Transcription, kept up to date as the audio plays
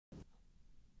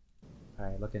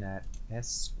Alright, looking at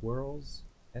Ssquirels.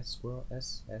 Ssquirel.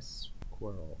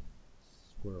 Ssquirel.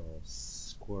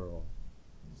 Squirrel.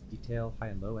 Detail, high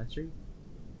and low entry.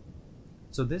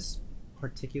 So this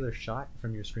particular shot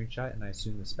from your screenshot, and I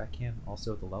assume the spec cam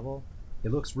also at the level,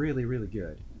 it looks really, really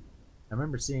good. I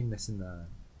remember seeing this in the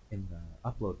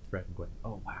upload thread and going,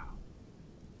 oh wow.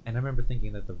 And I remember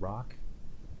thinking that the rock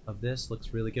of this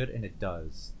looks really good, and it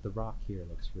does. The rock here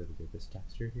looks really good. This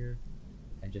texture here,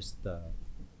 and just the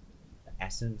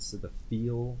essence of the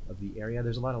feel of the area.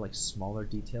 There's a lot of like smaller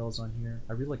details on here.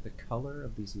 I really like the color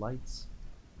of these lights.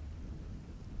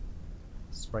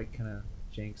 The sprite kind of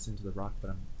janks into the rock,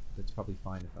 but that's probably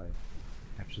fine if I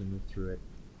actually move through it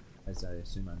as I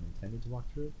assume I'm intended to walk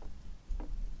through it.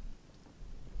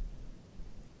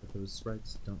 But those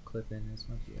sprites don't clip in as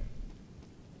much yet.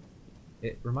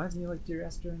 It reminds me of like Dear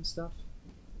Esther and stuff.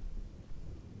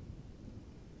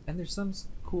 And there's some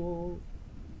cool...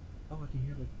 Oh, I can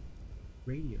hear the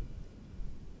radio.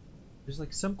 There's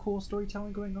like some cool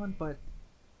storytelling going on, but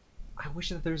I wish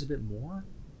that there's a bit more.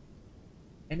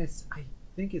 And I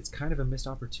think it's kind of a missed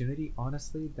opportunity,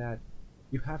 honestly, that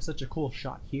you have such a cool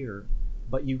shot here,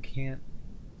 but you can't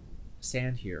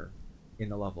stand here in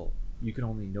the level. You can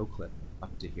only no-clip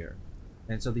up to here.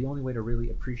 And so the only way to really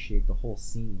appreciate the whole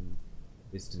scene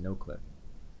is to no-clip.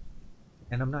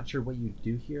 And I'm not sure what you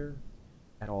do here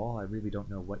at all. I really don't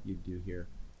know what you do here.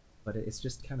 But it's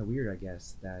just kind of weird, I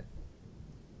guess, that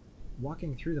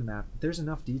walking through the map, there's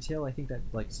enough detail, I think, that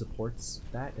like supports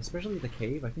that, especially the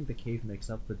cave. I think the cave makes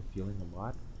up for the feeling a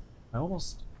lot.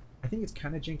 I think it's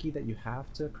kind of janky that you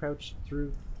have to crouch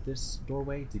through this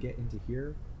doorway to get into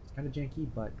here. It's kind of janky,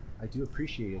 but I do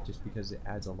appreciate it just because it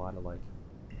adds a lot of like,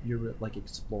 you're like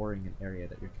exploring an area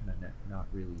that you're kind of not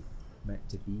really meant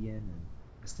to be in, and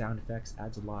the sound effects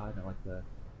adds a lot. And I like the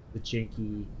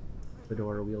janky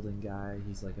fedora wielding guy.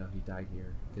 He's like, oh, he died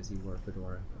here because he wore a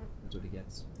fedora. That's what he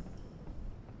gets.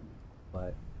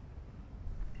 But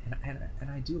and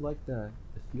I do like the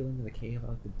feeling of the cave. I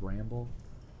like the bramble.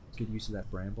 It's good use of that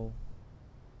bramble.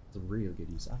 It's a real good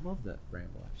use. I love that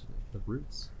bramble actually. The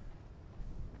roots.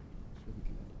 It's really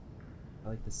good. I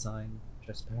like the sign,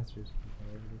 trespassers.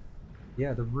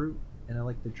 Yeah, the root, and I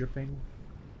like the dripping.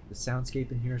 The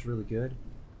soundscape in here is really good.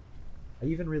 I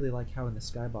even really like how in the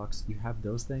skybox you have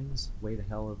those things way the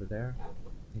hell over there.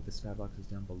 I think the skybox is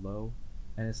down below.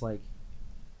 And it's like,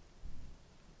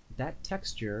 that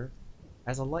texture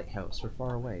as a lighthouse for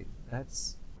far away.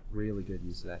 That's really good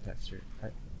use of that texture.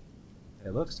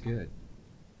 It looks good.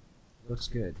 It looks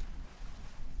good.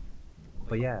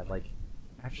 But yeah, like,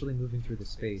 actually moving through the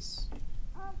space,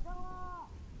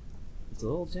 it's a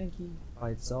little janky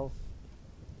by itself.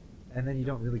 And then you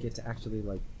don't really get to actually,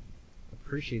 like,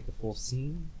 appreciate the full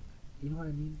scene. You know what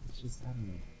I mean? It's just, I don't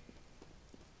know.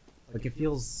 Like, it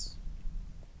feels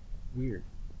weird.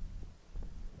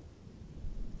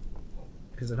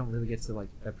 Because I don't really get to, like,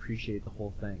 appreciate the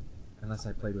whole thing. Unless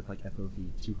I played with, like,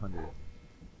 FOV 200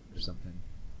 or something.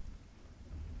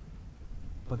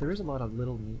 But there is a lot of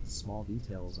little neat small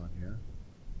details on here.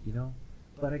 You know?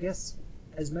 But I guess,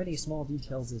 as many small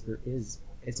details as there is,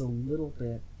 it's a little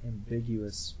bit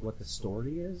ambiguous what the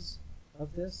story is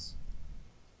of this.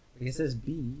 Like it says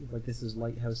B, like this is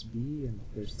Lighthouse B, and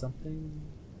there's something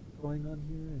going on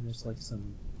here, and there's like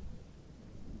some,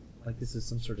 like this is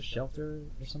some sort of shelter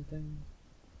or something.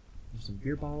 There's some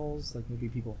beer bottles, like maybe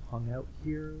people hung out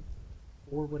here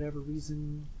for whatever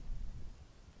reason.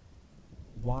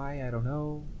 Why, I don't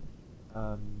know.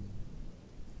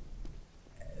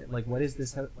 Like what is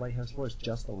this lighthouse for? It's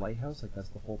just a lighthouse? Like that's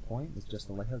the whole point? It's just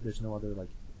a lighthouse? There's no other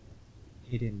like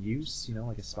hidden use, you know,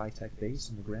 like a spy tech base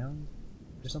in the ground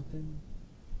or something?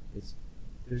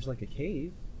 There's like a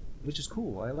cave, which is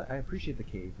cool. I appreciate the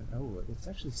cave. And oh, it's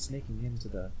actually snaking into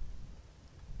the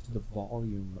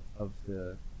volume of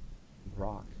the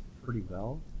rock pretty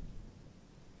well.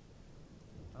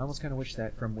 I almost kind of wish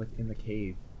that from within the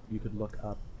cave you could look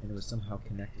up and it was somehow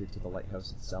connected to the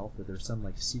lighthouse itself, or there's some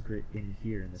like secret in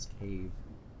here in this cave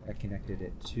that connected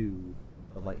it to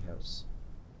the lighthouse.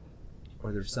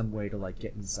 Or there's some way to like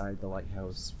get inside the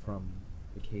lighthouse from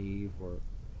the cave or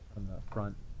from the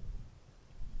front.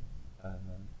 I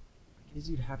guess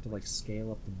you'd have to like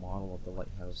scale up the model of the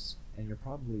lighthouse, and you're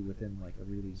probably within like a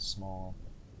really small...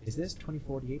 Is this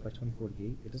 2048 by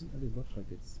 2048? It doesn't really look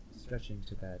like it's stretching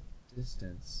to that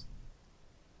distance.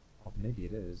 Oh, maybe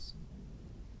it is.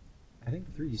 I think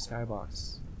the 3D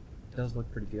skybox does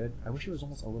look pretty good. I wish it was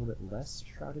almost a little bit less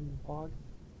shrouded in fog,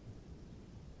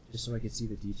 just so I could see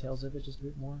the details of it just a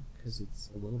bit more, because it's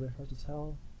a little bit hard to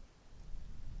tell.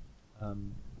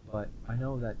 But I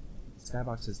know that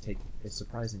skyboxes take a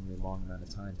surprisingly long amount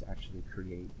of time to actually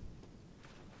create.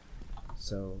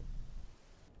 So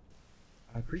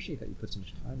I appreciate that you put so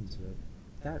much time into it.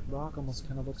 That rock almost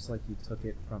kind of looks like you took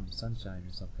it from Sunshine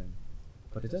or something,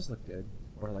 but it does look good.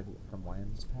 Or like from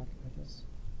Wham's pack, I guess.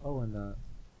 Oh, and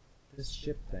this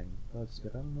ship thing looks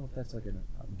good. I don't know if that's like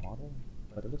a model,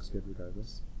 but it looks good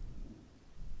regardless.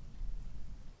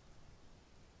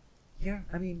 Yeah,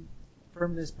 I mean,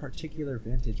 from this particular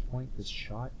vantage point, this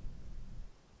shot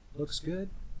looks good.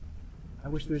 I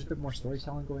wish there was a bit more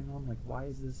storytelling going on, like why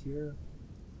is this here?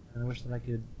 And I wish that I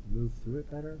could move through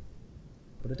it better.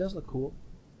 But it does look cool.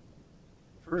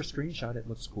 For a screenshot, it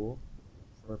looks cool.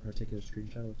 For a particular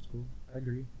screenshot, it looks cool. I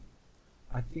agree.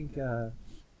 I think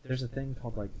there's a thing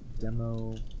called like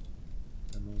demo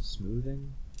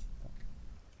smoothing.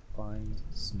 Find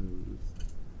smooth.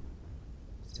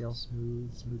 Sail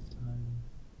smooth, smooth time.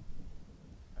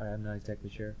 I'm not exactly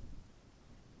sure.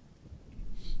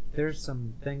 There's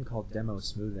some thing called demo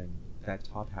smoothing that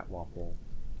Top Hat Waffle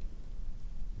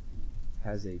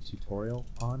has a tutorial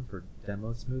on for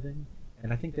demo smoothing,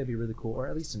 and I think that'd be really cool, or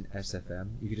at least in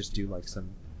SFM, you could just do like some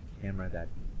camera that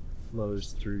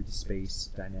flows through the space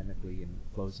dynamically and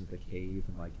flows into the cave,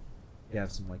 and like you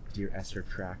have some like Dear Esther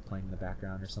track playing in the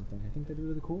background or something. I think that'd be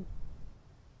really cool.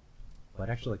 But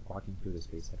actually like walking through the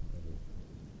space, I don't really...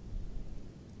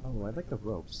 Oh, I like the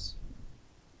ropes.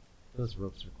 Those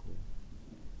ropes are cool.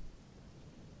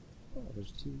 Oh,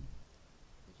 there's two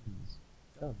pigeons.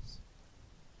 Doves.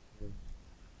 Okay.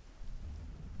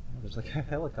 Oh, there's like a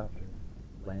helicopter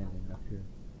landing up here.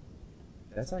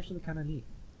 That's actually kind of neat.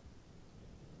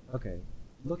 Okay,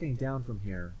 looking down from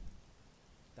here,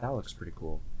 that looks pretty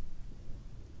cool.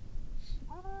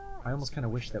 I almost kind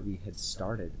of wish that we had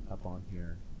started up on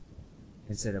here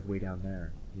instead of way down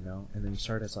there, you know? And then you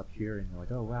start us up here and you're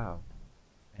like, oh wow.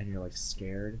 And you're like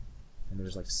scared, and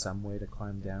there's like some way to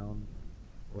climb down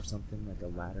or something, like a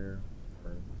ladder,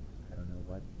 or I don't know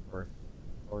what, or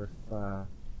if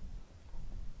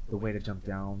the way to jump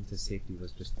down to safety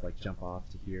was just to like jump off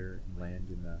to here and land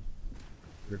in the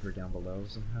river down below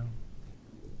somehow.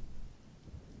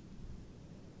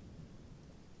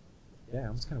 Yeah, I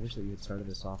almost kind of wish that you had started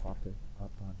this off up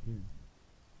on here.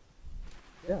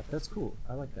 Yeah, that's cool.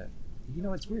 I like that. You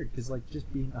know, it's weird, because like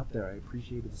just being up there, I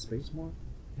appreciated the space more.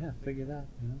 Yeah, figure that,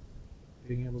 you know?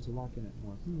 Being able to lock in it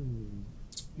more.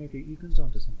 Maybe Ethan's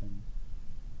onto something.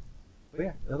 But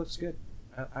yeah, that looks good.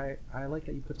 I like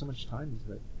that you put so much time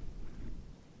into it.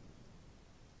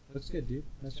 Looks good, dude.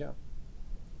 Nice job.